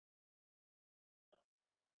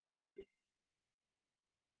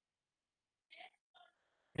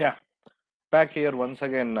Yeah, back here once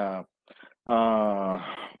again uh,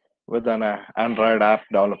 with an Android app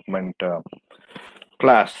development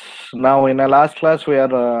class. Now, in a last class, we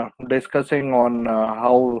are discussing on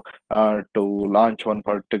how to launch one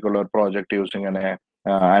particular project using an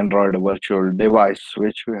Android virtual device,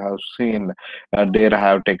 which we have seen. There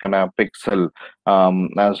have taken a Pixel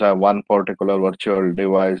as a one particular virtual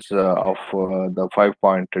device of the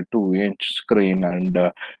 5.2-inch screen,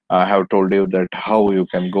 and I have told you that how you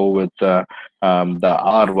can go with the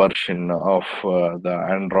R version of the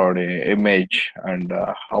Android image, and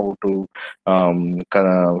how to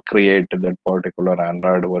create that particular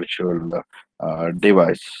Android virtual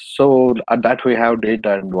device. So that we have did,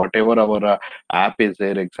 and whatever our app is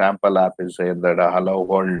there, example app is there, that hello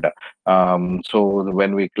world. So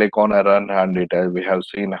when we click on a run, and we have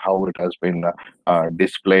seen how it has been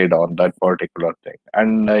displayed on that particular thing.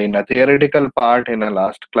 And in a theoretical part, in a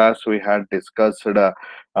last class, we had discussed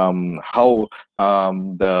how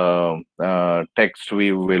the text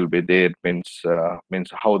view will be there, means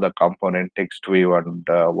how the component text view, and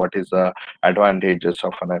what is the advantages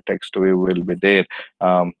of a text view will be there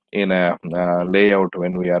in a layout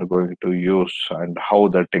when we are going to use, and how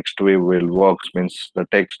the text view will works, means the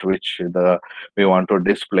text which the we want to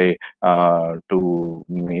display to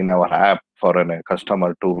in our app for a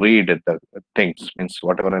customer to read the things, means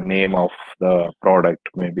whatever the name of the product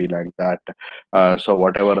may be, like that. So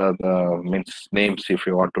whatever are the means names, if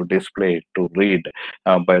you want to display to read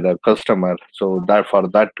by the customer, so that for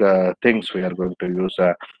that things we are going to use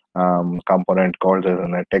a component called as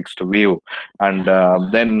a text view. And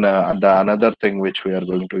then the another thing which we are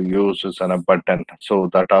going to use is a button, so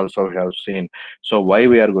that also we have seen. So why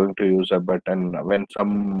we are going to use a button? When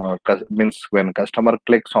some means when customer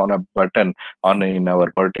clicks on a button on in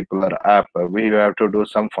our particular app, we have to do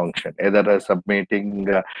some function, either submitting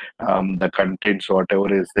the contents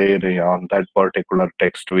whatever is there on that particular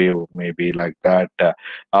text view, maybe like that,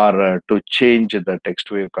 or to change the text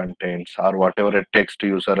view contents, or whatever a text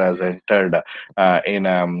user has entered in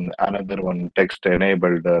another one text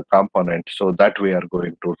enabled component, so that we are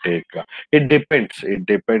going to take. It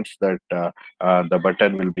depends that the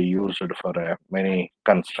button will be used for many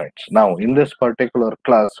constraints. Now in this particular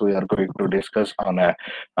class, we are going to discuss on a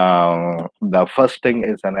the first thing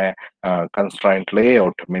is an constraint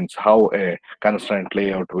layout, means how a constraint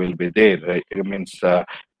layout will be there. It means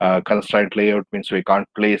constraint layout means we can't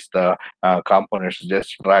place the components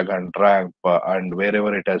just drag and drag, and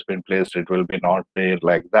wherever it has been placed it will be not there,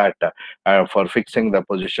 like that. For fixing the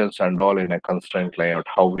positions and all in a constraint layout,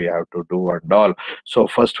 how we have to do and all. So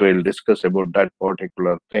first we'll discuss about that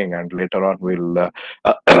particular thing, and later on we'll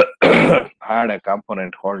add a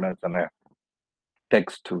component called as an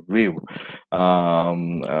text view.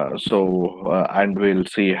 And we'll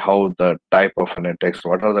see how the type of a text,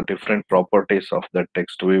 what are the different properties of the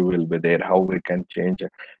text view will be there, how we can change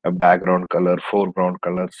a background color, foreground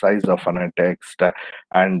color, size of a text,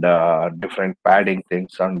 and different padding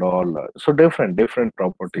things and all. So different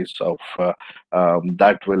properties of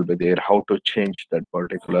that will be there, how to change that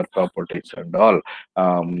particular properties and all.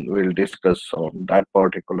 We'll discuss on that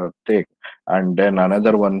particular thing. And then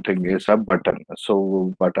another one thing is a button.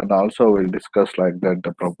 So button also we'll discuss like that,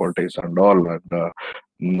 the properties and all.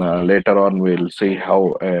 And later on we'll see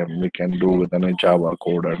how we can do with an Java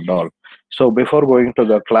code and all. So before going to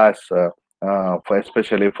the class,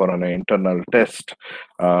 especially for an internal test,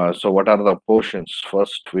 so what are the portions?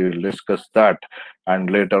 First we will discuss that,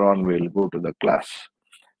 and later on we'll go to the class.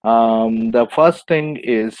 The first thing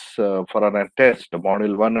is for a test,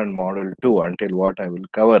 module 1 and module 2, until what I will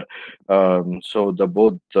cover. So the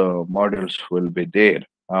both modules will be there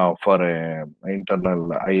for a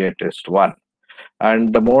internal IA test 1.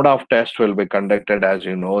 And the mode of test will be conducted, as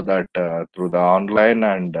you know, that through the online,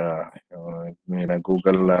 and in a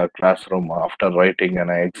Google Classroom after writing an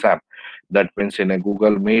exam. That means in a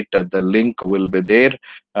Google Meet, the link will be there,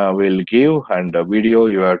 will give, and a video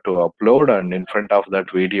you have to upload, and in front of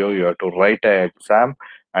that video you have to write an exam,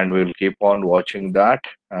 and we'll keep on watching that.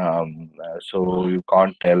 So you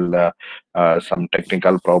can't tell some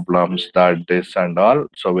technical problems, that this and all.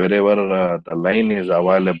 So wherever the line is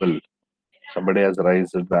available. Somebody has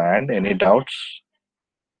raised the hand. Any doubts?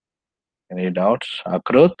 Any doubts?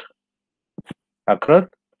 Akrut? Akrut?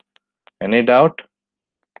 Any doubt?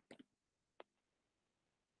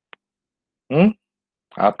 Hmm?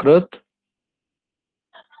 Akrut?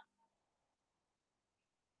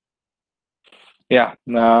 Yeah.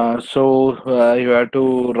 So you have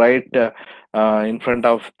to write in front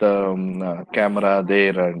of the camera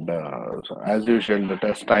there, and so as usual, the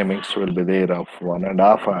test timings will be there of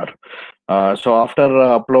 1.5 hours. So after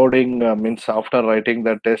uploading, means after writing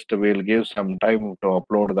the test, we'll give some time to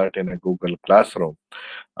upload that in a Google Classroom.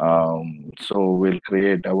 So we'll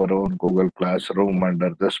create our own Google Classroom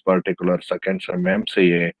under this particular second sem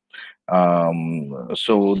MCA.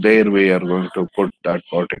 So there we are going to put that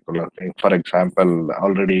particular thing. For example,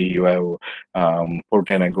 already you have put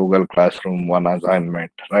in a Google Classroom one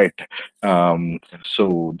assignment, right?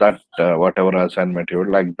 So that whatever assignment you would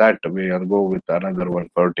like, that we are go with another one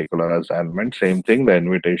particular assignment. Same thing, the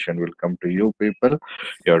invitation will come to you people.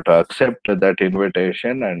 You have to accept that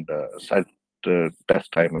invitation and set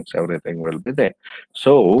test timings, everything will be there.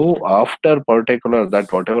 So after particular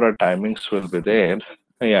that whatever timings will be there,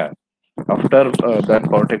 yeah, after that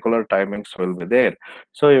particular timings will be there,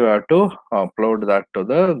 so you have to upload that to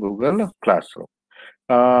the Google Classroom.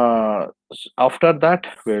 After that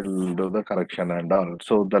we'll do the correction and all.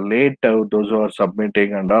 So the late those who are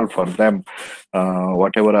submitting and all, for them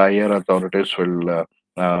whatever higher authorities will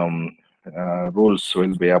rules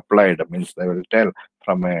will be applied, means they will tell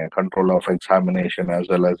from a control of examination as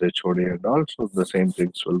well as HOD, and also the same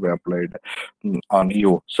things will be applied on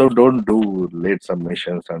you. So don't do late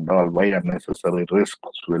submissions and all. Why unnecessary risks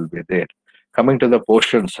will be there. Coming to the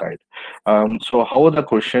portion side, so how the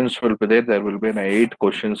questions will be there? There will be 8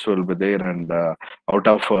 questions will be there, and out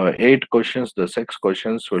of 8 questions, the 6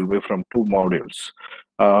 questions will be from 2 modules.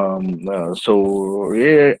 So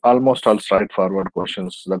yeah, almost all straightforward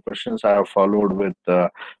questions. The questions I have followed with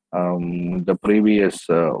the previous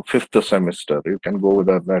fifth semester. You can go with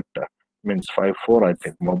that. Means 5-4, I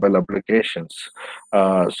think, mobile applications.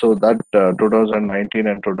 So that 2019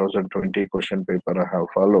 and 2020 question paper I have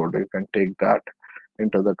followed. You can take that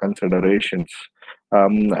into the considerations.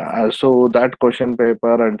 So that question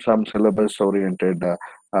paper and some syllabus oriented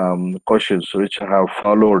questions which I have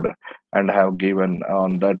followed and have given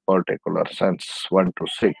on that particular sense 1 to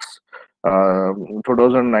 6.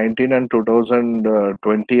 2019 and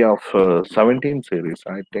 2020 of 17 series,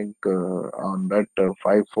 I think, on that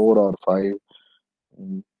 5-4 or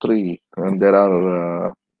 5-3, and there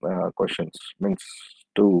are questions, means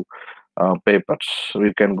two papers.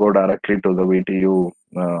 We can go directly to the VTU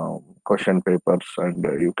question papers, and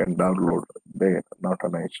you can download there, not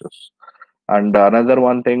an issues. And another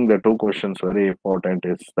one thing, the 2 questions very important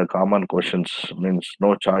is the common questions, means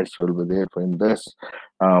no choice will be there in this.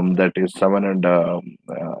 That is 7 and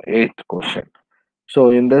 8th question. So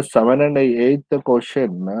in this 7 and 8th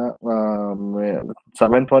question,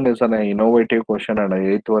 seventh one is an innovative question and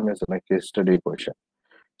 8th one is a case study question.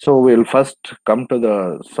 So we'll first come to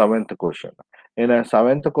the seventh question. In a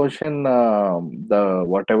seventh question, the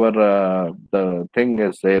whatever the thing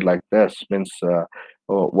is there like this, means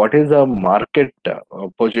what is the market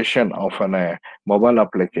position of an mobile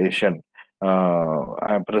application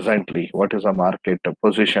presently? What is the market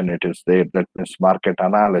position? It is there. That means market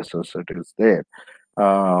analysis. It is there.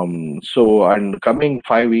 So, and coming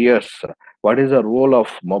 5 years, what is the role of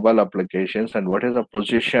mobile applications and what is the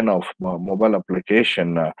position of mobile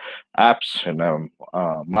application apps in a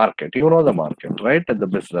market? You know the market, right? The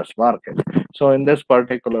business market. So in this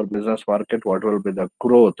particular business market, what will be the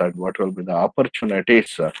growth and what will be the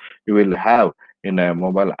opportunities you will have in a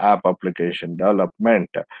mobile app application development?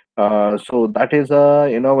 So that is a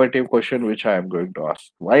innovative question which I am going to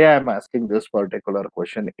ask. Why I am asking this particular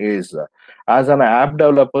question is, as an app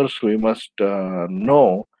developers, we must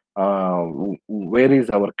know where is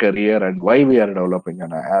our career and why we are developing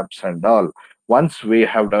an apps and all. Once we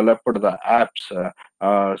have developed the apps,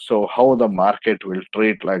 so how the market will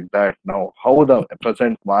treat like that now, how the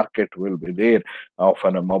present market will be there of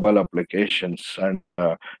mobile applications, and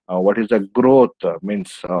what is the growth,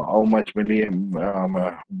 means how much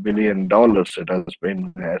billion dollars it has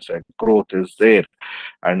been as a growth is there,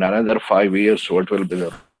 and another 5 years what will be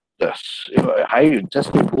the this. I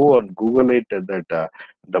just go and Google it, that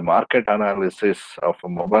the market analysis of a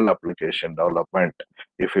mobile application development.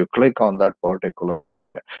 If you click on that particular,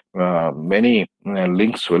 many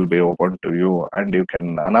links will be open to you, and you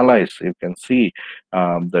can analyze. You can see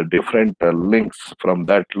the different links. From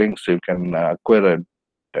that links, you can acquire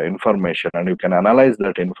the information, and you can analyze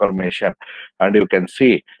that information, and you can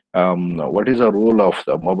see what is the role of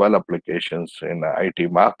the mobile applications in the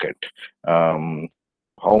IT market.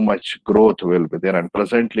 How much growth will be there, and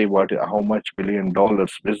presently how much billion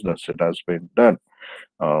dollars business it has been done.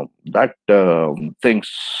 That things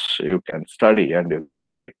you can study, and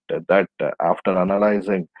that after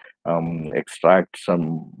analyzing, extract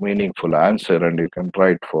some meaningful answer, and you can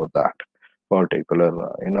write for that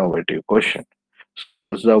particular innovative question.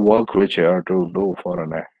 is the work which you have to do for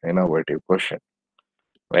an innovative question.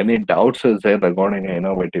 Any doubts is there regarding an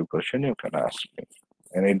innovative question, you can ask me.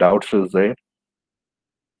 Any doubts is there?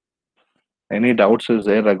 Any doubts is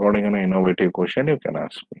there regarding an innovative question, you can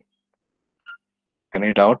ask me.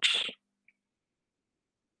 Any doubts?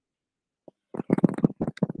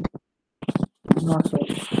 No, sir.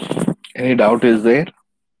 Any doubt is there?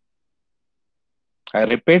 I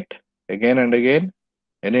repeat again and again.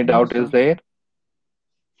 Any No, doubt is sir. there?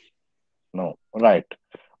 No. Right.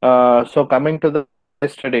 So coming to the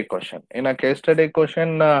case study question. In a case study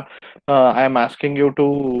question, I am asking you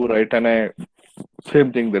to write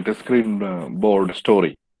same thing, that is screen board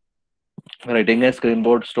story. Writing a screen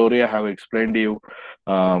board story, I have explained to you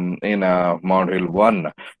in module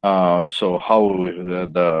one. So how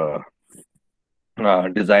the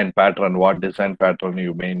design pattern, what design pattern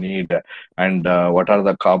you may need, and what are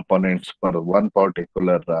the components for one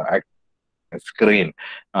particular screen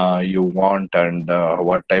you want, and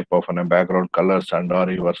what type of background colors and or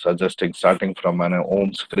you are suggesting, starting from an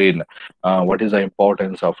home screen, what is the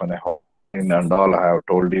importance of an home screen and all. I have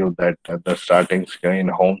told you that the starting screen,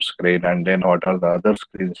 home screen, and then what are the other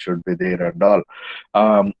screens should be there and all.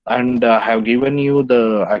 And have given you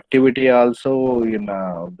the activity also in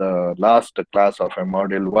the last class of a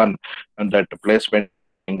module one, and that placement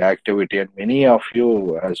activity, and many of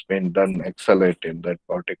you has been done excellent in that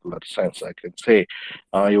particular sense, I can say.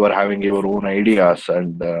 You are having your own ideas,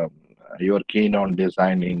 and you are keen on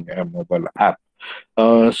designing a mobile app.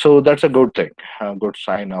 So that's a good thing, a good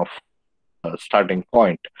sign of starting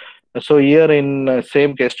point. So here in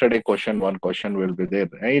same case study question, one question will be there.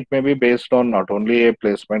 It may be based on not only a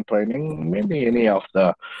placement training, maybe any of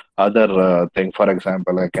the other thing. For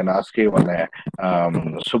example, I can ask you on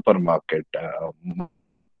a supermarket.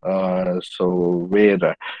 So where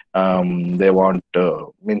they want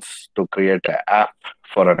means to create an app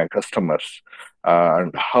for an customers,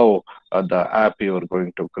 and how the app you are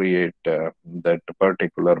going to create that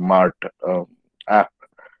particular mart app.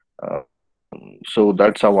 Uh, so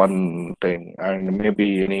that's a one thing, and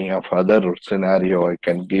maybe any of other scenario I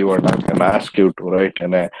can give, and I can ask you to write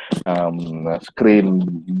in a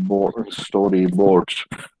screen board, storyboards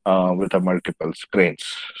with a multiple screens.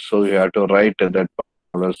 So you have to write that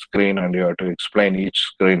particular screen, and you have to explain each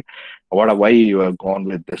screen, why you have gone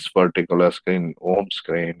with this particular screen, home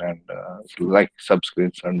screen, and like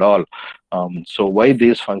subscreens and all. So why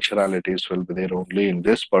these functionalities will be there only in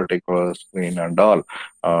this particular screen and all.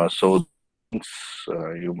 So things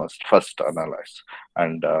you must first analyze,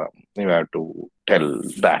 and you have to tell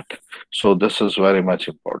that. So this is very much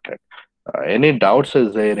important. Any doubts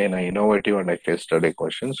is there in an innovative and a case study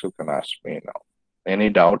questions, you can ask me now. Any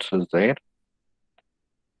doubts is there?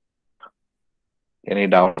 Any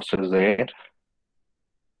doubts is there?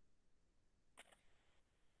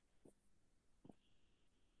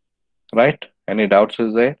 Right? Any doubts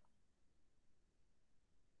is there?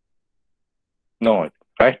 No,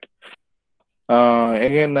 right?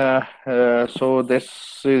 Again, so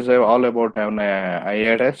this is all about an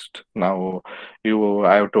IA test. Now,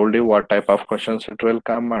 I have told you what type of questions it will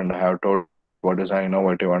come, and I have told what is an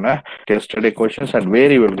innovative and a case study questions, and where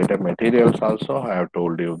you will get the materials also. I have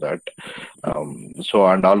told you that. So,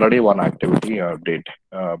 and already one activity I did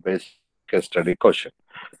based case study question.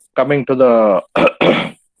 Coming to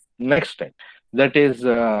the next thing, that is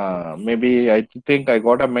maybe I think I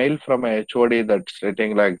got a mail from a HOD that's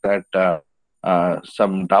stating like that.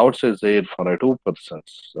 Some doubts is there for a two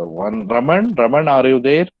persons. So one, Raman, are you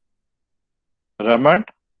there? Raman,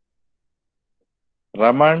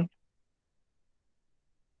 Raman,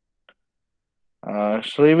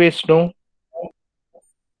 Sri Vishnu,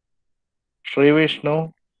 Sri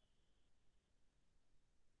Vishnu,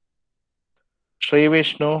 Sri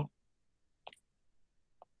Vishnu,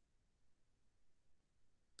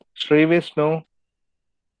 Sri Vishnu.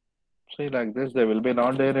 See, like this, they will be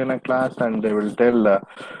not there in a class, and they will tell,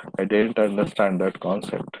 I didn't understand that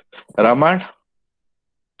concept. Raman,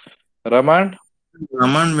 Raman,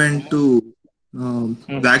 Raman went to hmm.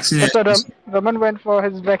 Yes, sir. vaccination. Raman went for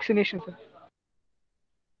his vaccination, sir.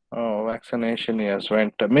 Oh, vaccination, yes,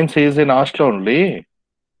 went. Means he is in hostel only.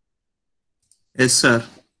 Yes, sir.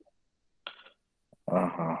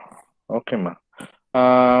 Uh-huh. Okay, ma.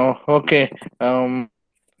 Okay.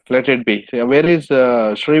 Let it be. Where is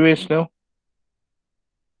Sri Vishnu?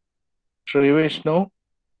 Sri Vishnu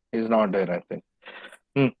is not there, I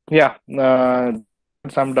think. Yeah.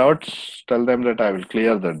 Some doubts. Tell them that I will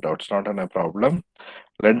clear the doubts. Not a problem.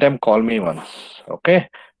 Let them call me once. Okay.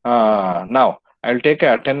 Now I'll take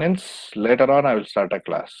a attendance. Later on, I will start a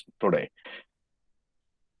class today.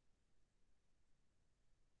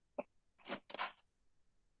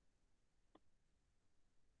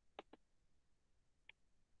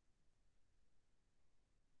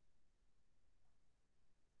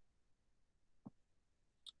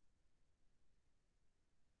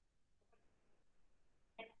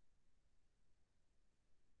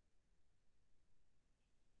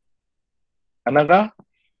 Anaga,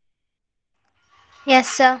 Yes,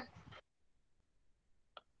 sir.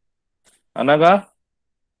 Anaga,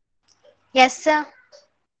 Yes, sir.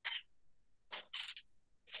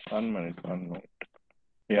 1 minute, 1 minute.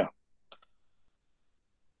 Yeah.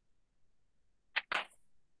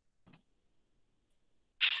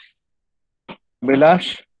 Bilash,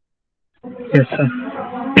 Yes, sir.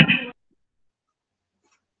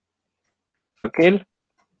 Akil,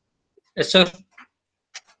 Yes, sir.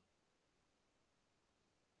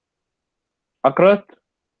 Akrut,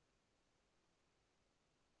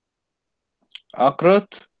 Akrut,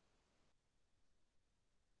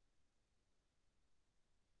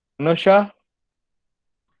 Nusha,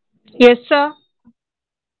 Yes, sir.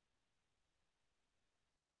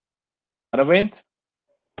 Aravind,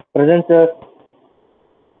 Present, sir.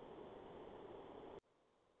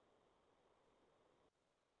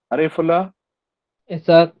 Arifullah, Yes,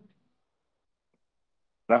 sir.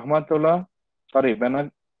 Rahmatullah, sorry,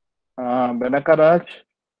 Benakaraj,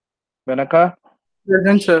 Benaka,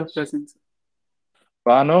 Present, sir. Present, sir.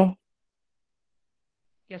 Banu,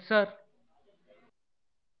 Yes, sir.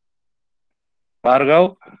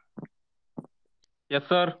 Bhargav, Yes,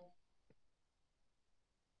 sir.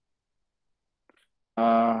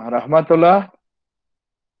 Rahmatullah,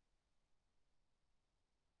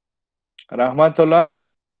 Rahmatullah,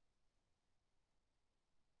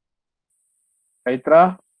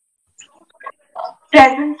 Chaitra,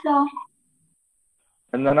 Present, sir.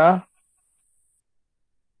 Chandana,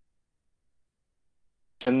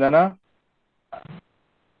 Chandana,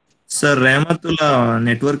 Sir, Rahmatullah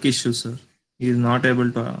network issue, sir. He is not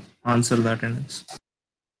able to answer the attendance.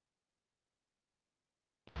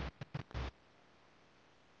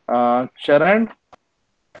 Charan,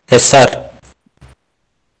 Yes, sir.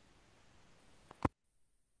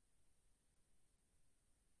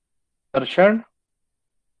 Darshan,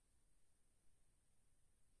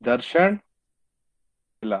 Darshan,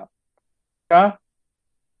 Ila, Diksha,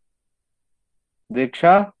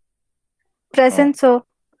 Diksha, Present, sir.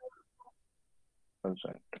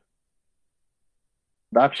 present.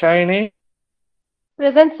 Dakshayini,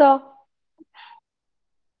 Present, sir.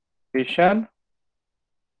 Kishan,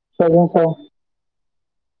 Present, sir.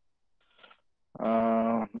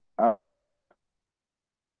 uh,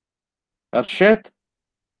 Arshit,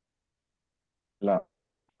 Ila,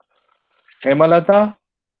 Hemalata,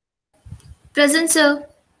 Present, sir.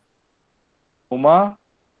 Uma,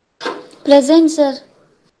 Present, sir.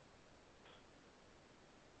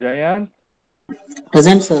 Jayant,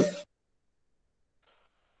 Present, sir.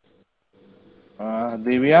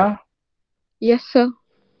 Divya, Yes, sir.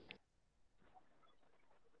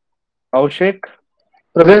 Kaushik,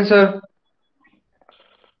 Present, sir.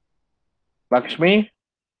 Lakshmi,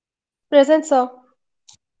 Present, sir.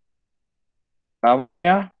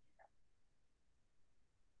 Lavanya,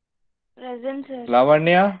 Present, sir.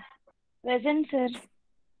 Lavanya, Present, sir.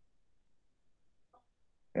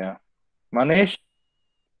 yeah. Manish,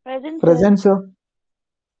 Present, sir. Present, sir.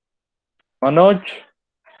 Manoj,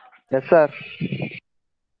 Yes, sir.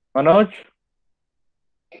 Manoj,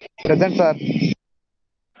 Present, sir.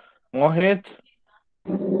 Mohit,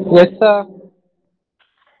 Yes, sir.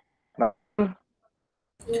 Nakul,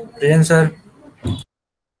 Present, sir.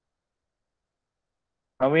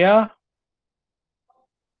 Navya,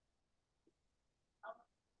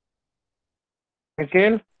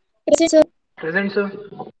 Nikhil, Present, sir. Present, sir.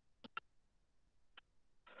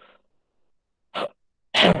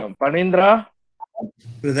 Panindra,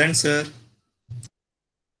 Present, sir.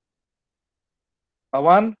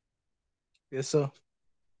 Pawan, Yes, sir.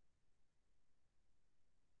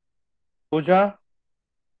 Pooja,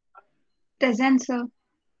 Present, sir.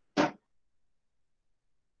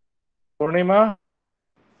 Purnima,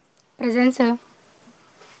 Present, sir.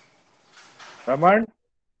 Raman,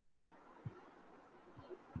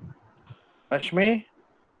 Rashmi,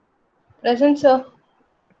 Present, sir.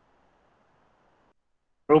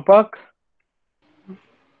 Rupak,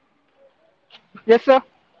 Yes, sir.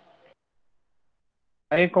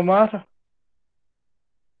 Sai Kumar,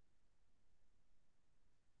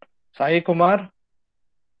 Sai Kumar,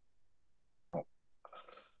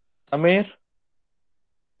 Samir,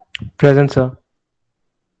 Present, sir.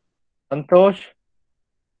 Santosh,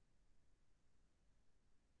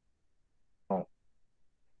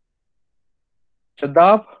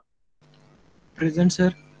 Shadab, Present,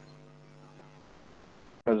 sir.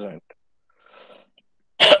 present.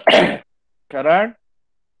 Karan,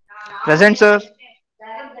 Present, sir.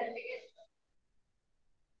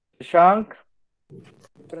 Shank,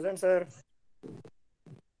 Present, sir.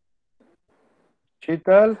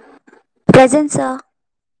 Sheetal, Present, sir.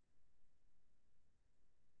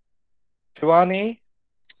 Shivani,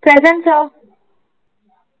 Present, sir.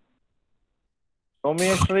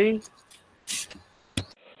 Someshri,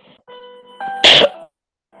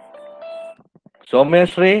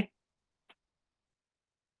 Someshri,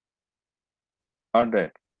 not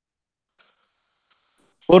there.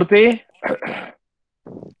 Purti,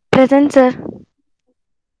 Present, sir.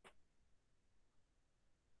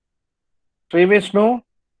 Sri Vishnu,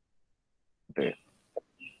 there.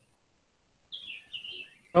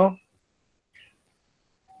 No,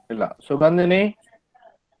 Illa. Sugandhini,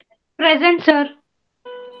 Present, sir.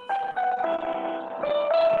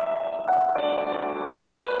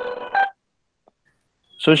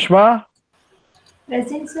 Sushma,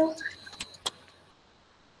 Present, sir.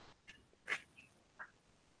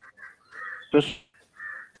 Sush-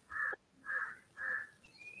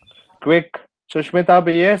 quick. Sushmita,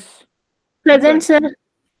 yes. Present, sir.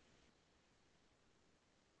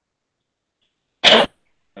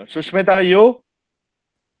 Sushmita, you?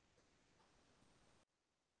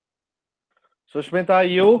 Sushmita,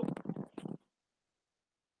 you?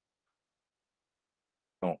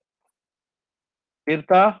 No.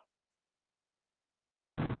 Kirta,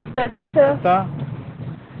 Sir. Kirta,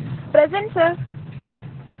 Present, sir.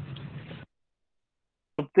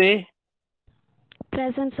 Trupti,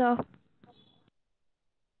 Present, sir.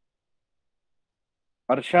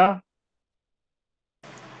 Harsha,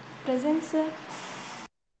 Present, sir.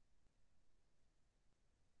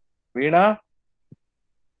 Veena,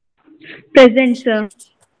 Present, sir.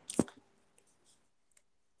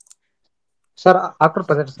 Sir, after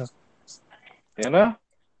present, sir. Yena?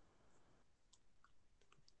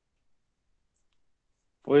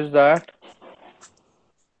 Who is that?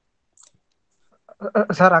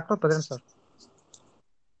 Sir, after present, sir.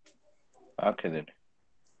 Okay then.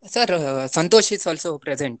 Sir, Santosh is also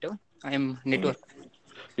present. I am network.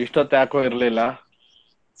 ಇಷ್ಟೊತ್ತು ಯಾಕೋ ಇರ್ಲಿಲ್ಲ.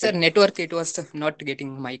 Sir, network, it was not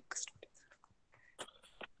getting mic.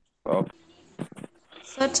 Okay.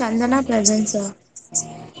 Sir, Chandana present, sir.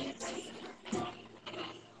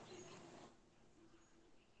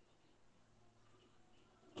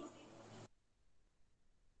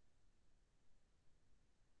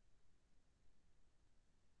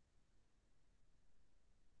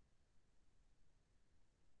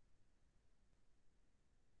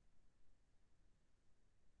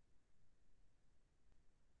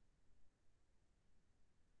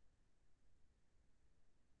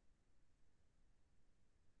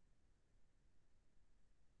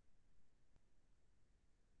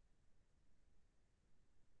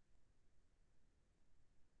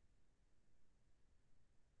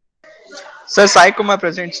 Sir, Sai Kumar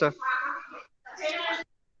present, sir.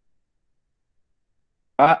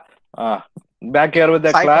 Back here with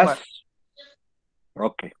the Sai class. Kumar.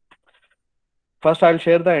 Okay. First, I'll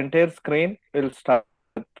share the entire screen. We'll start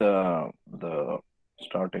with the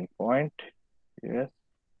starting point. Yes.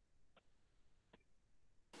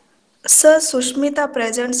 Sir, Sushmita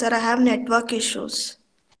present, sir. I have network issues.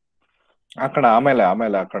 ಅಕಡ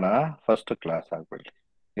ಆಮೇಲೆ ಅಕಡ first class ಆಗ್ಬಿಡ್ಲಿ.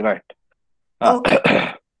 Right. Okay.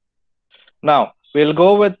 Now we'll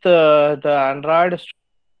go with the Android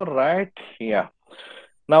store, right? Yeah.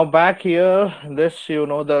 Now back here, this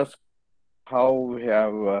the how we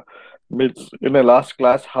have in the last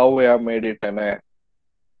class how we have made it in a.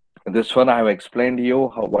 This one I have explained to you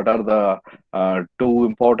what are the two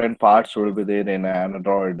important parts will be there in an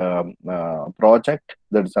Android project.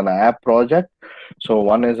 That's an app project. So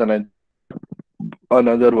one is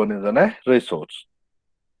another one is a resource.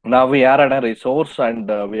 Now we are on a resource and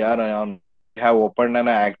we have opened an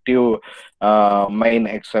active main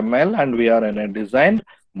XML and we are in a design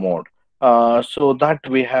mode. So that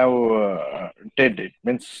we have did it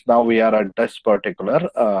means now we are at this particular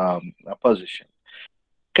position.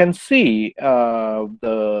 Can see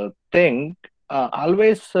the thing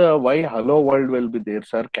always why hello world will be there,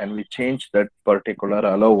 sir. Can we change that particular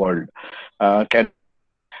hello world? Can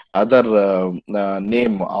other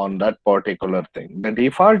name on that particular thing? The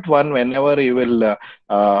default one, whenever you will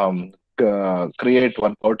create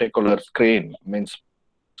one particular screen, means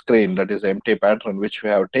screen that is empty pattern which we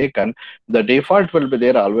have taken, the default will be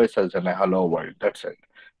there always as a hello world. That's it.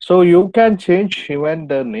 So you can change even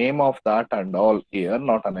the name of that and all here,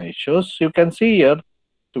 not an issues. You can see here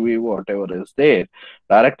to view whatever is there.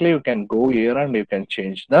 Directly you can go here and you can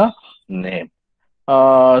change the name.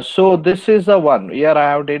 So this is the one. Here I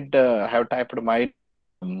have typed my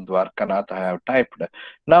Dwarkanath. I have typed.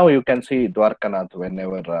 Now you can see Dwarkanath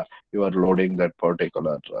whenever you are loading that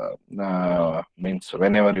particular means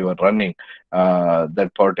whenever you are running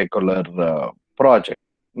that particular project.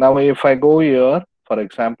 Now if I go here, for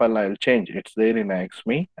example, I'll change. It's there in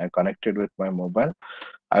XMe. I connected with my mobile.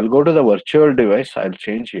 I'll go to the virtual device. I'll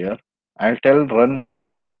change here. I'll tell run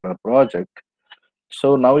the project.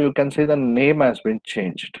 So now you can see the name has been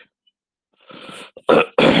changed. It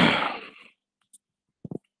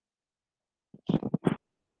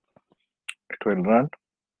will run.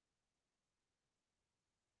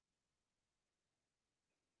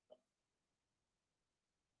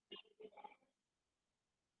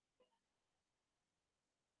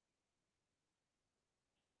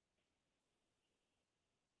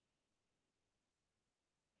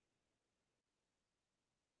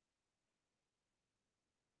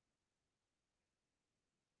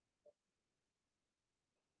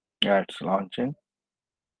 Yeah, it's launching.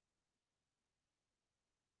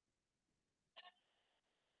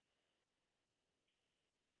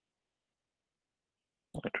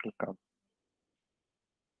 It will come.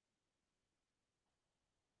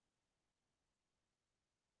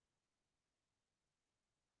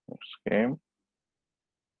 It's came.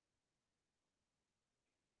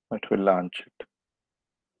 It will launch it.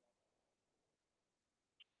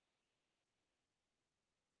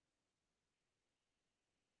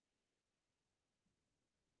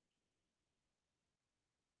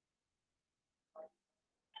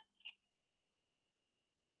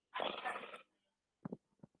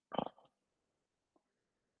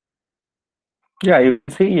 Yeah, you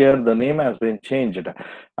see here the name has been changed,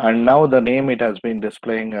 and now the name it has been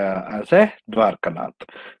displaying as a Dwarkanath.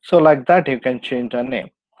 So like that you can change a name.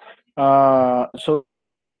 So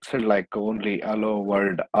it's like only hello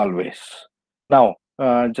world always. Now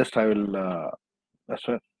just I will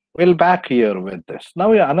so we'll back here with this.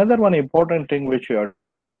 Now yeah, another one important thing which you are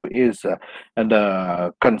is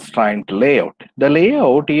the constraint layout. The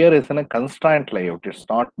layout here is in a constraint layout. It's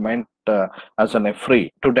not meant as an a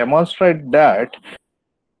free. To demonstrate that,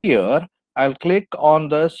 here I'll click on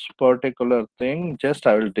this particular thing. Just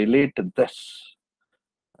I will delete this.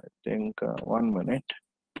 I think 1 minute.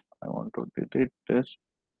 I want to delete this.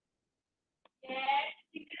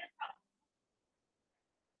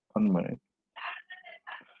 1 minute.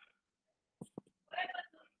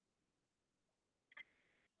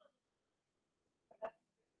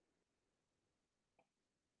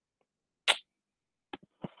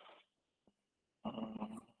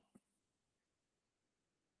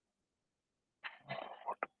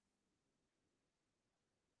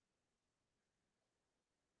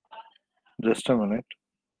 Just a minute.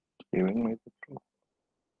 Giving me the proof.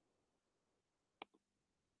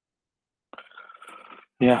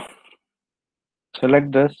 Yeah.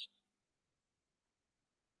 Select this.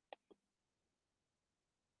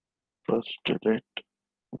 First delete.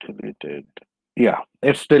 Deleted. Yeah,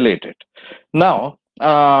 it's deleted. Now,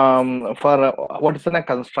 for what is in a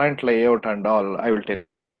constraint layout and all, I will tell you.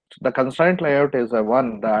 The constraint layout is a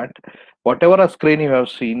one that whatever a screen you have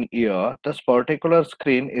seen here, this particular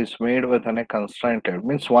screen is made within a constraint layout.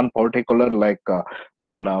 Means one particular like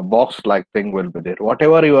box like thing will be there.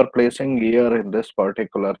 Whatever you are placing here in this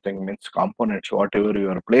particular thing means components, whatever you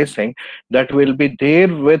are placing, that will be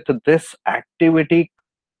there with this activity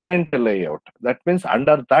layout. That means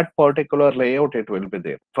under that particular layout it will be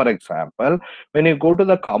there. For example, when you go to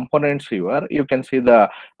the components here, you can see the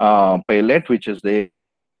palette which is there.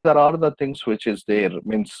 There are the things which is there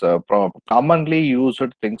means commonly used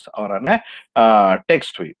things are on a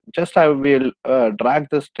text wheel. Just I will drag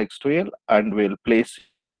this text wheel and will place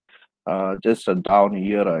just down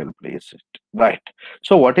here I'll place it, right?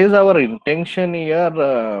 So what is our intention here,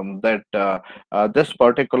 that this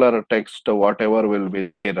particular text whatever will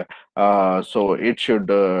be there, so it should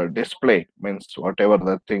display means whatever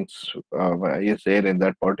the things is there in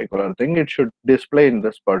that particular thing, it should display in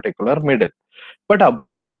this particular middle. But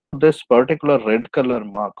this particular red color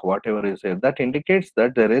mark whatever is there, that indicates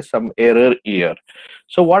that there is some error here.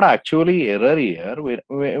 So what actually error here,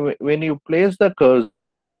 when you place the cursor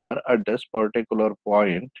at this particular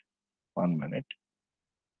point, 1 minute,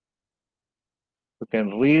 you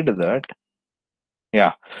can read that.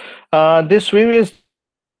 Yeah, this view is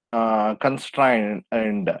constrained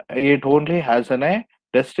and it only has an a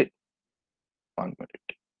destiny. 1 minute.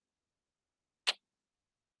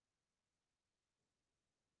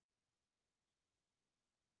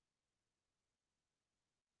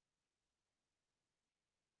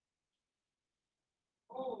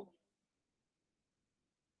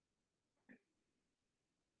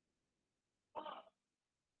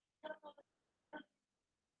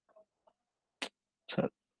 So,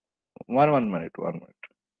 1 minute, 1 minute.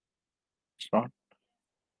 It's not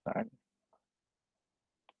that.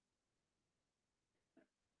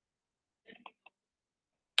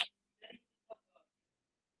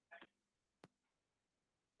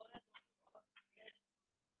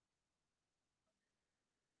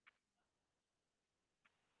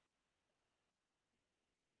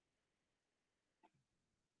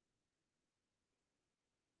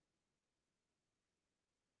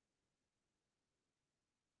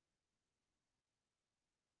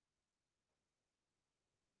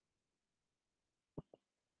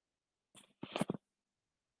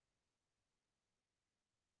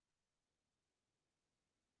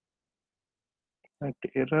 That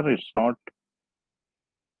error is not.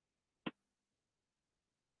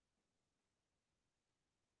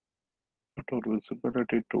 To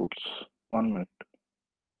visibility tools. 1 minute.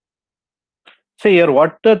 See here,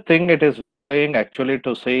 what the thing it is saying actually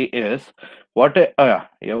to say is what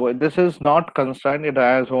this is not constraint. It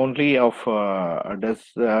has only of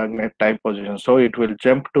designate type position, so it will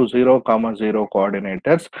jump to 0, 0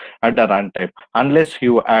 coordinators at the runtime unless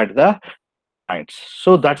you add the constraints.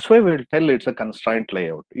 So that's why we'll tell it's a constraint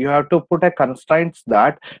layout. You have to put a constraints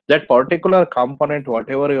that that particular component,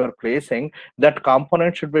 whatever you are placing, that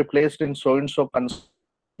component should be placed in so and so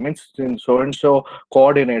means in so and so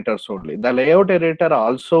coordinators only. The layout editor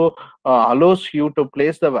also allows you to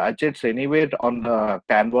place the widgets anywhere on the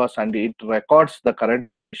canvas, and it records the current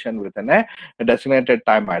position within a designated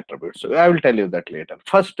time attribute. So I will tell you that later.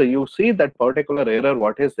 First, you see that particular error,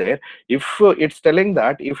 what is there. If it's telling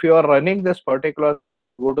that if you are running this particular,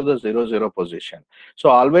 go to the 0, 0 position, so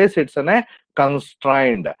always it's in a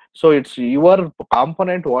constrained, so it's your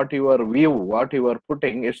component, what your view, what you are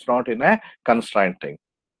putting, it's not in a constrained thing.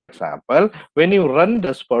 Example, when you run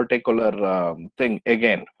this particular thing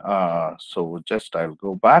again, so just I'll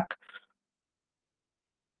go back,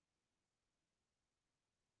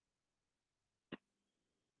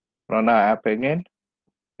 run a app again.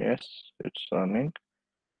 Yes, it's running.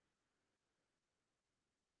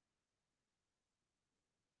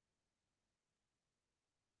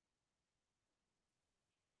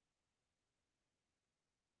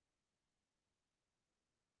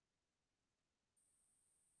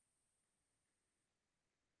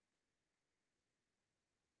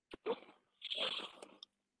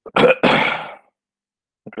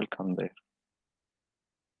 It will come there.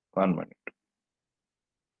 1 minute.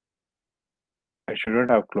 I shouldn't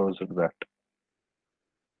have closed that.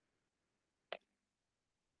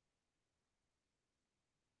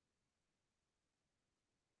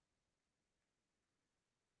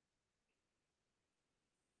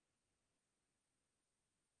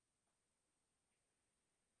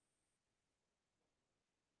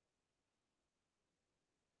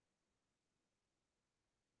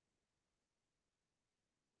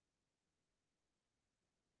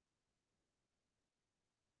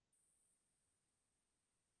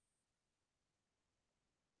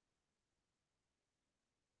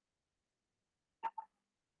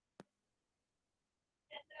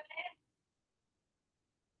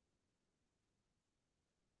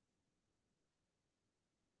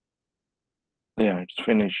 Yeah, it's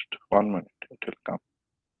finished. 1 minute. It will come.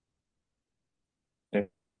 Yeah,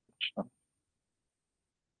 it's done.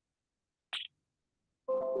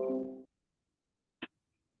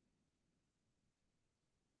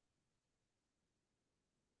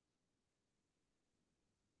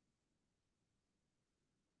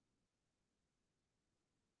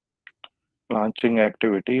 Launching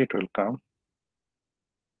activity, it will come.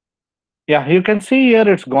 Yeah, you can see here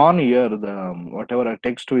it's gone here. The whatever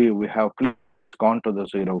text we have gone to the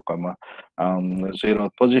 0, 0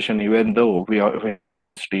 position, even though we are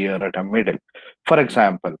here at a middle. For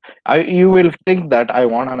example, you will think that I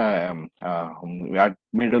want an at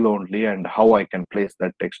middle only, and how I can place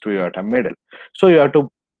that text to you at a middle. So you have to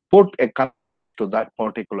put a to that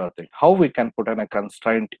particular thing. How we can put in a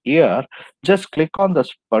constraint here? Just click on this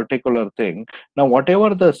particular thing. Now,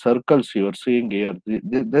 whatever the circles you are seeing here,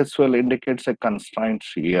 this will indicate a constraint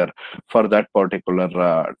here for that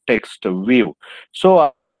particular text view.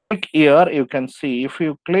 So, click here, you can see if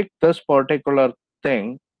you click this particular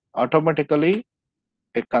thing, automatically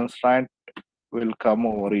a constraint will come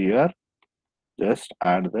over here. Just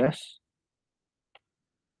add this,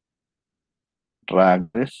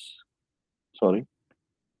 drag this, sorry,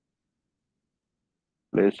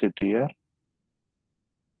 place it here.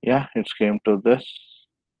 Yeah, it's came to this.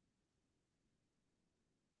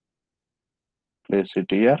 Place it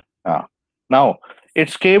here. Now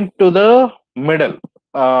it's came to the middle.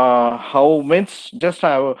 How means just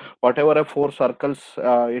have whatever a 4 circles,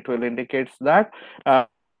 it will indicates that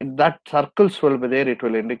that circles will be there. It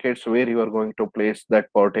will indicates where you are going to place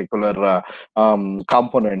that particular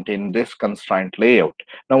component in this constraint layout.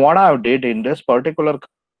 Now what I have did in this particular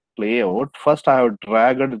layout, first I have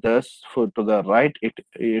dragged this to the right.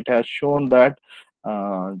 It has shown that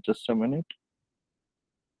just a minute.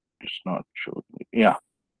 It's not showing. Yeah,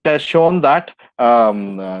 it has shown that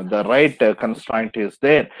the right constraint is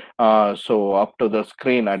there. So up to the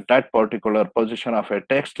screen at that particular position of a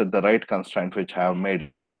text, the right constraint which I have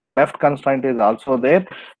made. Left constraint is also there,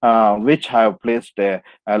 which I have placed a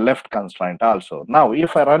left constraint also. Now,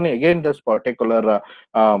 if I run again this particular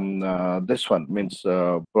this one means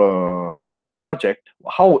project,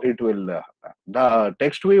 how it will the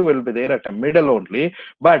text view will be there at a middle only,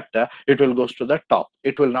 but it will goes to the top.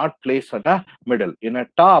 It will not place at a middle. In a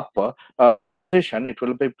top position, it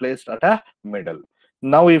will be placed at a middle.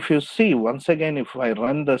 Now, if you see once again, if I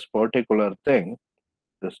run this particular thing,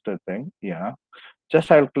 just a thing, yeah,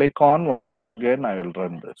 just I'll click on again. I will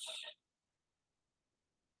run this.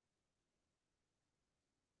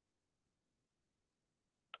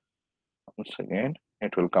 Once again,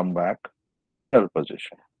 it will come back middle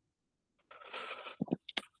position.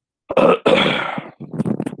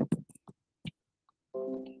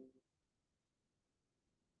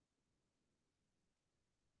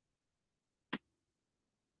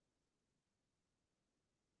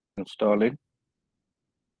 Installing.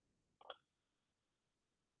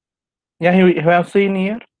 Yeah, you have seen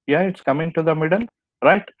here. Yeah, it's coming to the middle,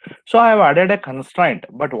 right? So I have added a constraint,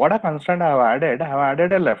 but what a constraint I have added? I have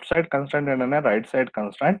added a left side constraint and a right side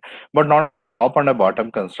constraint, but not top and a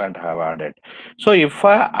bottom constraint I have added. So if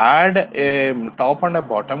I add a top and a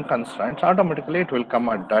bottom constraints, automatically it will come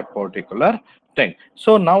at that particular thing.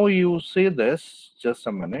 So now you see this, just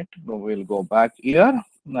a minute, we'll go back here.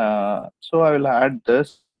 So I will add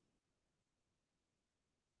this.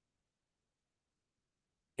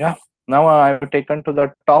 Yeah, now I've taken to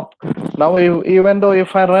the top. Now, even though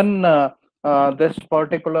if I run this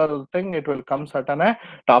particular thing, it will come at a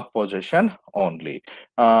top position only.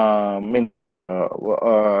 Means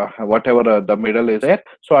whatever the middle is there.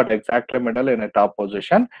 So at exactly middle in a top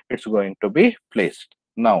position, it's going to be placed.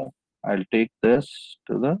 Now, I'll take this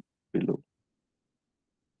to the below.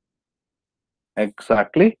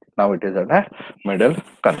 Exactly. Now it is at a middle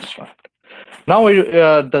constraint. Now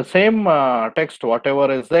the same text, whatever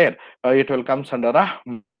is there, it will comes under a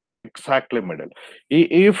exactly middle.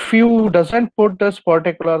 If you doesn't put this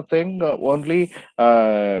particular thing only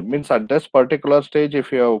means at this particular stage,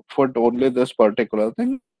 if you have put only this particular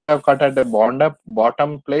thing, you have cut at the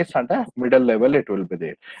bottom place and a middle level, it will be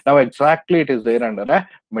there. Now exactly it is there under a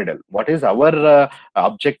middle. What is our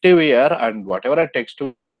objective here, and whatever a text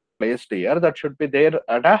placed here, that should be there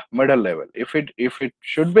at a middle level. If it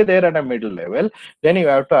should be there at a middle level, then you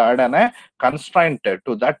have to add a constraint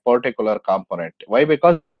to that particular component. Why?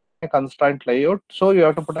 Because a constraint layout, so you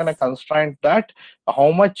have to put in a constraint that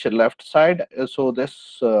how much left side. So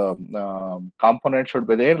this component should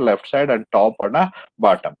be there left side and top and a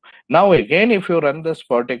bottom. Now again, if you run this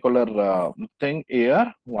particular thing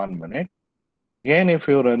here, 1 minute. Again, if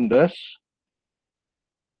you run this,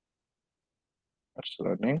 it's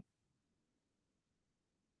running.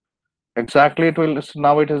 Exactly, it will,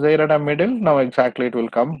 now it is there at a middle. Now exactly it will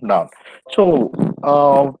come down. So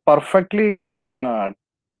perfectly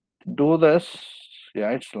do this.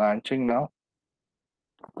 Yeah, it's launching now.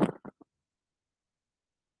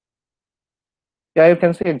 Yeah, you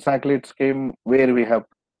can see exactly it's came where we have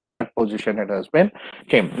position it has been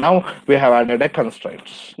came. Now we have added a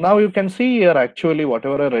constraints. Now you can see here actually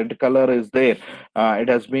whatever a red color is there, it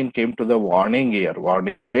has been came to the warning here,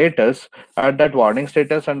 warning status. That warning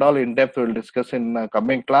status and all in depth we'll discuss in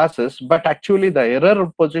coming classes. But actually the error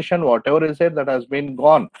position, whatever is there, that has been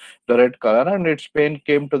gone, the red color, and it's been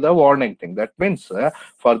came to the warning thing. That means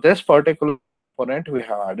for this particular component we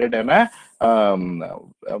have added an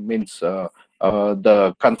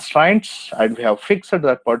the constraints, and we have fixed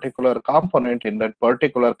that particular component in that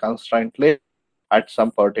particular constraint list at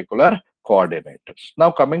some particular coordinators.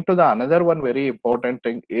 Now coming to the another one very important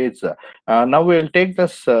thing is now we'll take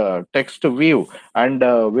this text view, and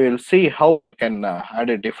we'll see how we can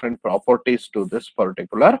add a different properties to this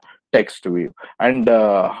particular text view, and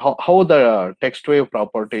how the text view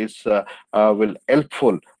properties will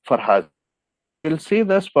helpful for us. We'll see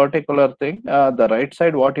this particular thing. The right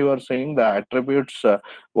side, what you are saying, the attributes,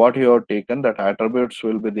 what you have taken, that attributes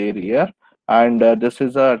will be there here. And this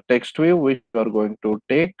is a text view which you are going to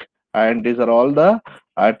take. And these are all the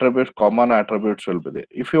attributes, common attributes will be there.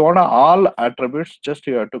 If you want all attributes, just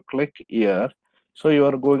you have to click here. So you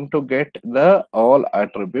are going to get the all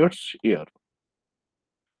attributes here.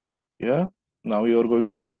 Yeah. Now you are going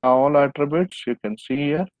to all attributes. You can see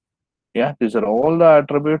here. Yeah, these are all the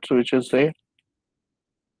attributes which is there.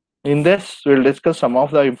 In this, we'll discuss some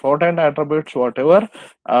of the important attributes, whatever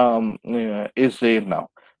is there now.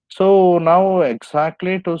 So now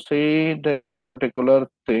exactly to say the particular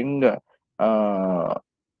thing, the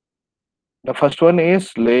first one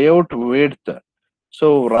is layout width.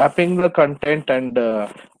 So wrapping the content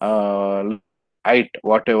and height,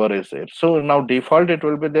 whatever is there. So now default it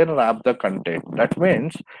will be there wrap the content. That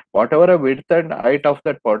means whatever a width and height of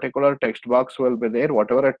that particular text box will be there,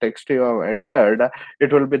 whatever a text you have entered,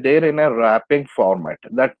 it will be there in a wrapping format.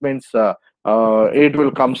 That means it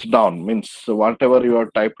will comes down, means whatever you are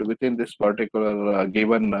typed within this particular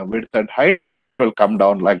given width and height will come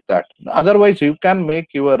down like that. Otherwise you can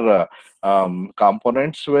make your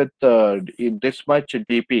components with this much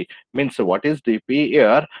dp, means what is dp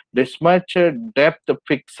here, this much depth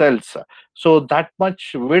pixels, so that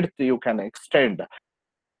much width you can extend,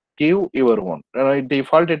 give your own.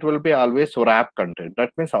 Default it will be always wrap content.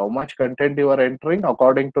 That means how much content you are entering,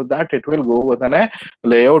 according to that it will go within a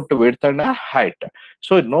layout width and a height.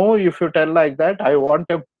 So no, if you tell like that, I want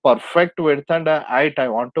a perfect width and a height, I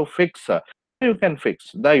want to fix, you can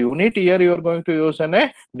fix. The unit here you are going to use an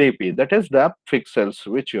a dp, that is the pixels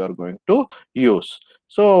which you are going to use.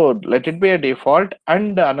 So let it be a default.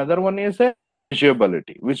 And another one is a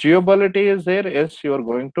visibility. Visibility is there, yes, you are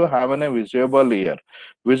going to have a visible here.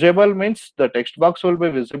 Visible means the text box will be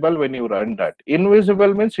visible when you run that.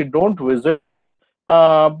 Invisible means it don't visible,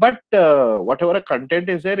 but whatever content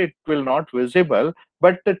is there, it will not visible.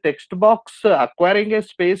 But the text box acquiring a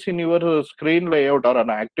space in your screen layout or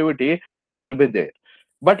an activity will be there.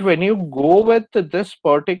 But when you go with this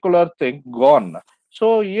particular thing gone,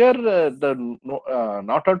 so here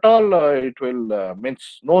not at all it will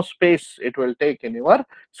means no space it will take in your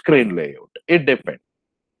screen layout. It depends.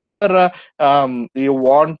 You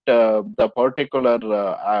want the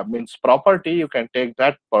particular means property, you can take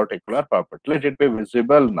that particular property. Let it be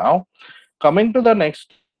visible. Now coming to the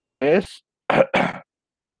next is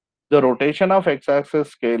the rotation of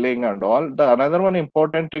x-axis, scaling and all. The another one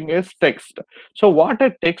important thing is text. So what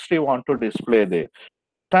a text you want to display there.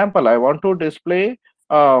 Example, I want to display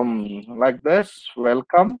like this: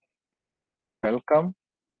 welcome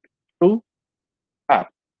to app.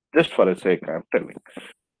 Just for a sake I'm telling, I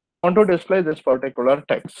want to display this particular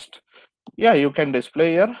text. Yeah, you can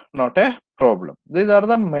display here, not a problem. These are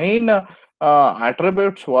the main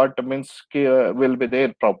attributes what means will be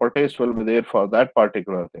there, properties will be there for that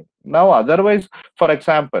particular thing. Now otherwise, for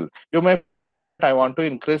example, you may, I want to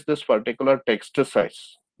increase this particular text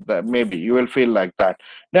size, that maybe you will feel like that,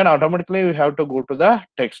 then automatically you have to go to the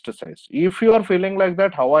text size. If you are feeling like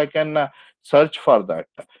that, how I can search for that,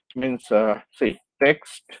 means see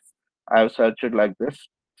text, I have searched like this,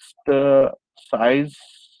 size,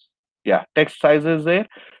 yeah, text size is there.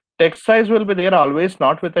 Text size will be there always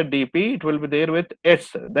not with a dp, it will be there with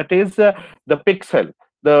s, that is the pixel,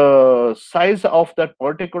 the size of that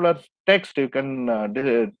particular text. You can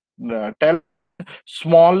tell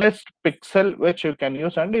smallest pixel which you can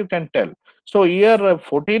use, and you can tell. So here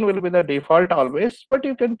 14 will be the default always, but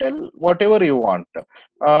you can tell whatever you want.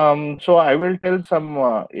 So I will tell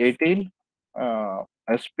some 18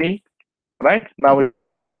 sp, right now.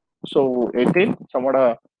 So 18 somewhat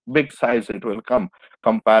a big size it will come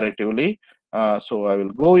comparatively. So I will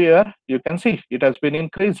go here, you can see it has been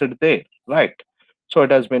increased there, right? So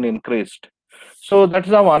it has been increased. So that's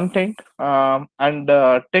the one thing. And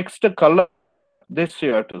text color, this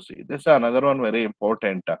you have to see, this is another one very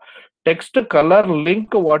important. Text color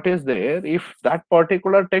link, what is there, if that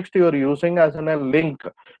particular text you are using as in a link,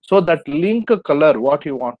 so that link color what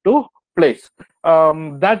you want to place,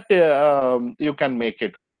 that you can make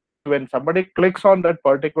it. When somebody clicks on that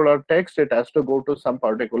particular text, it has to go to some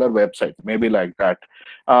particular website, maybe like that.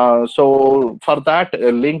 So for that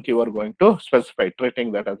link you are going to specify,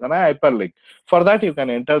 treating that as an hyperlink. For that you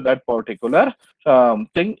can enter that particular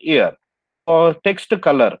thing here. Or text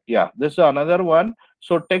color, yeah, this is another one.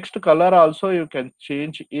 So text color also you can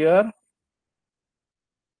change here.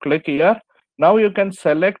 Click here. Now you can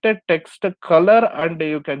select a text color and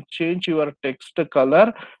you can change your text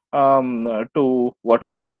color to what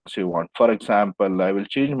you want. For example, I will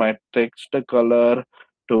change my text color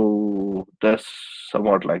to this,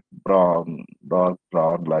 somewhat like brown, dark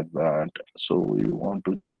brown, like that. So you want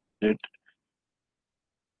to change it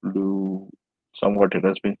blue, somewhat it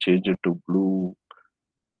has been changed to blue,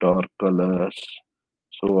 dark colors.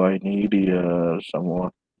 So I need here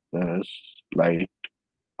somewhat this light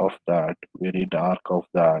of that, very dark of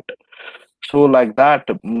that. So like that,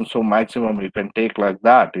 so maximum you can take like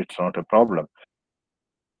that, it's not a problem.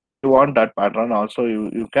 You want that pattern also,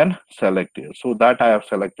 you can select here. So that I have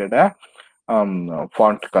selected a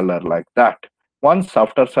font color like that. Once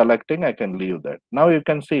after selecting, I can leave that. Now you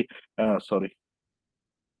can see, sorry,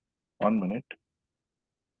 1 minute.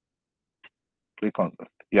 Click on that.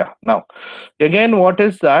 Yeah, now again, what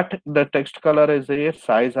is that? The text color is a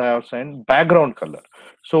size I have sent. Background color,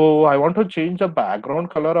 so I want to change the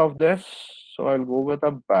background color of this, so I'll go with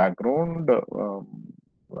a background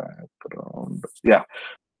background, yeah,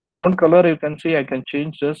 background color. You can see I can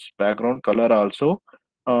change this background color also.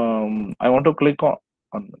 I want to click on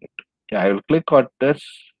 1 minute. Yeah, I will click on this.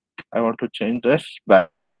 I want to change this back.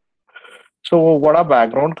 So what a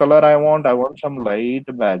background color I want? I want some light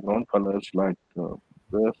background colors like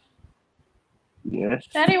this. Yes.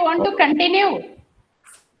 Sir, you want to continue?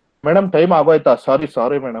 Madam, time ಆಗೋಯ್ತಾ?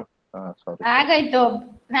 Sorry, madam. Sorry. ಆಗಾಯ್ತು.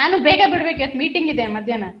 ನಾನು ಬೇಗ ಬಿಡ್ಬೇಕು, meeting ಇದೆ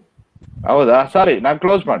ಮಧ್ಯಾಹ್ನ. ಹೌದಾ? ಸಾರಿ, ನಾನು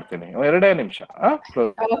close ಮಾಡ್ತೀನಿ. 2 ನಿಮಿಷ.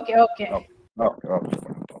 Okay.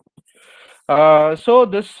 So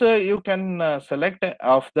this you can select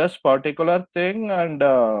of this particular thing and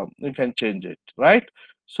you can change it, right?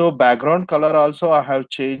 So background color also I have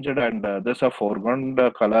changed, and there's a foreground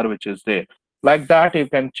color which is there. Like that you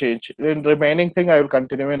can change. In remaining thing I will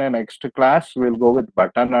continue in a next class. We'll go with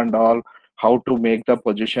button and all, how to make the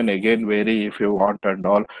position again vary if you want and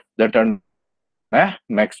all that, and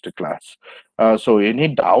next class. So any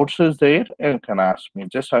doubts is there, you can ask me.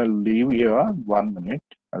 Just I'll leave here 1 minute.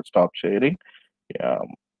 I'll stop sharing. Yeah.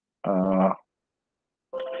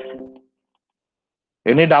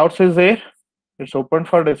 Any doubts is there? It's open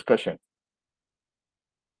for discussion.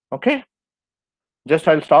 Okay. Just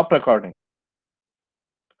I'll stop recording.